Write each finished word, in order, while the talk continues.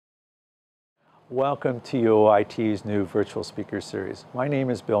Welcome to UOIT's new virtual speaker series. My name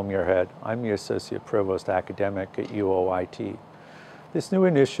is Bill Muirhead. I'm the Associate Provost Academic at UOIT. This new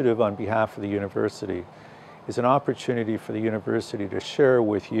initiative on behalf of the university is an opportunity for the university to share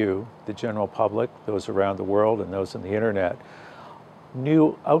with you, the general public, those around the world and those on the internet,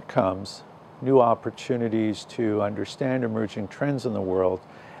 new outcomes, new opportunities to understand emerging trends in the world,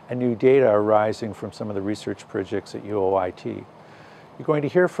 and new data arising from some of the research projects at UOIT. You're going to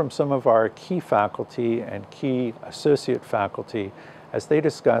hear from some of our key faculty and key associate faculty as they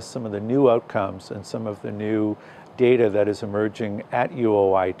discuss some of the new outcomes and some of the new data that is emerging at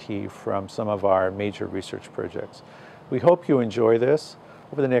UOIT from some of our major research projects. We hope you enjoy this.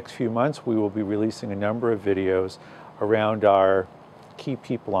 Over the next few months, we will be releasing a number of videos around our key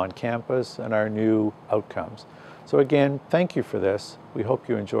people on campus and our new outcomes. So again, thank you for this. We hope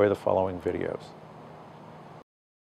you enjoy the following videos.